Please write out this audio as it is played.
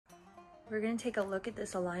We're going to take a look at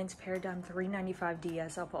this Alliance Paradigm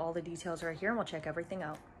 395DS. I'll put all the details right here and we'll check everything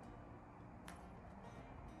out.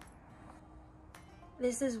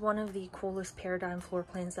 This is one of the coolest Paradigm floor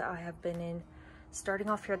plans that I have been in. Starting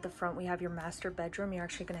off here at the front, we have your master bedroom. You're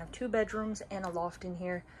actually going to have 2 bedrooms and a loft in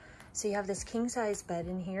here. So you have this king size bed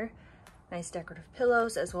in here, nice decorative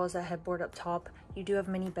pillows, as well as a headboard up top. You do have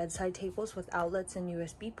many bedside tables with outlets and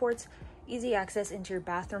USB ports. Easy access into your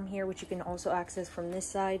bathroom here, which you can also access from this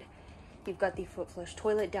side. You've got the foot flush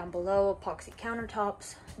toilet down below, epoxy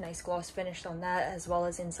countertops, nice gloss finish on that, as well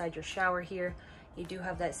as inside your shower here. You do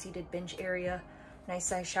have that seated bench area, nice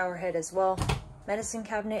size shower head as well. Medicine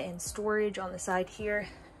cabinet and storage on the side here.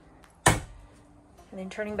 And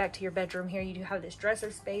then turning back to your bedroom here, you do have this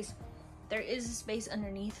dresser space. There is a space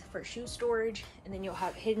underneath for shoe storage, and then you'll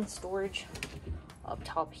have hidden storage up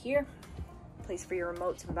top here. Place for your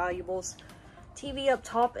remotes and valuables. TV up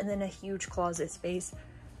top, and then a huge closet space.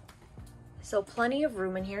 So plenty of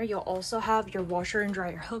room in here. You'll also have your washer and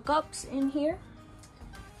dryer hookups in here,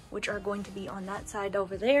 which are going to be on that side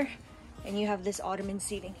over there. And you have this ottoman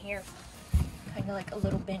seating here, kind of like a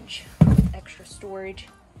little bench with extra storage.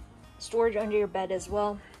 Storage under your bed as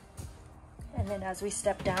well. And then as we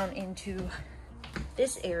step down into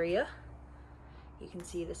this area, you can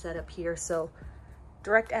see the setup here. So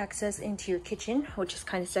direct access into your kitchen, which is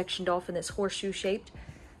kind of sectioned off in this horseshoe shaped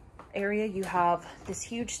area. You have this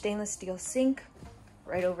huge stainless steel sink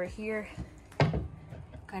right over here. Kind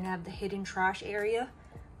of have the hidden trash area,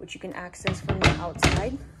 which you can access from the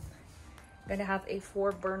outside. Going to have a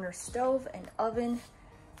 4-burner stove and oven.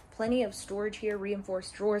 Plenty of storage here,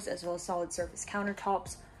 reinforced drawers, as well as solid surface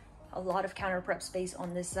countertops. A lot of counter prep space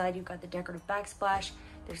on this side. You've got the decorative backsplash.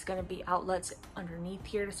 There's going to be outlets underneath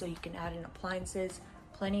here so you can add in appliances.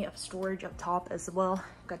 Plenty of storage up top as well.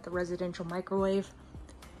 Got the residential microwave.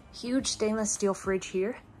 Huge stainless steel fridge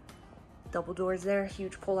here. Double doors there.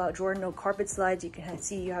 Huge pull-out drawer. No carpet slides. You can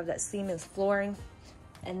see you have that seamless flooring.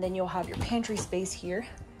 And then you'll have your pantry space here.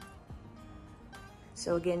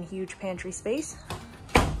 So again, huge pantry space.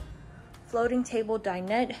 Floating table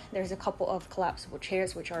dinette. There's a couple of collapsible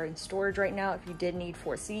chairs which are in storage right now if you did need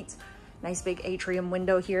 4 seats. Nice big atrium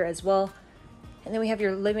window here as well. And then we have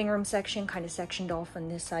your living room section kind of sectioned off on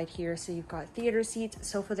this side here. So you've got theater seats,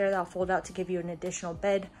 sofa there that'll fold out to give you an additional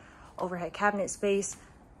bed, overhead cabinet space,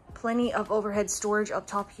 plenty of overhead storage up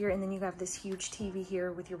top here. And then you have this huge TV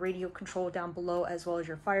here with your radio control down below, as well as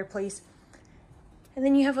your fireplace. And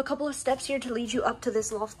then you have a couple of steps here to lead you up to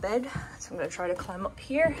this loft bed. So I'm going to try to climb up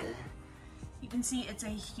here. You can see it's a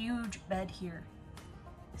huge bed here.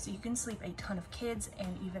 So you can sleep a ton of kids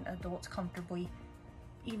and even adults comfortably.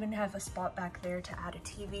 Even have a spot back there to add a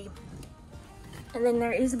TV. And then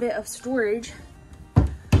there is a bit of storage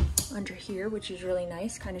under here, which is really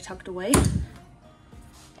nice, kind of tucked away.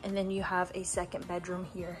 And then you have a second bedroom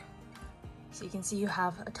here. So you can see you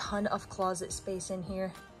have a ton of closet space in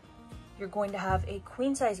here. You're going to have a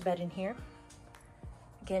queen size bed in here.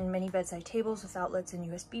 Again, many bedside tables with outlets and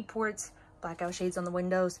USB ports, blackout shades on the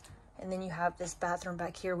windows. And then you have this bathroom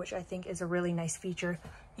back here, which I think is a really nice feature.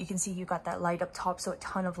 You can see you got that light up top, so a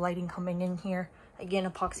ton of lighting coming in here. Again,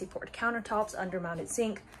 epoxy poured countertops, under-mounted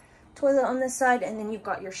sink, toilet on this side, and then you've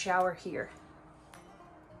got your shower here.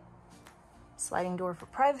 Sliding door for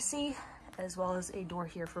privacy, as well as a door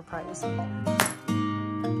here for privacy.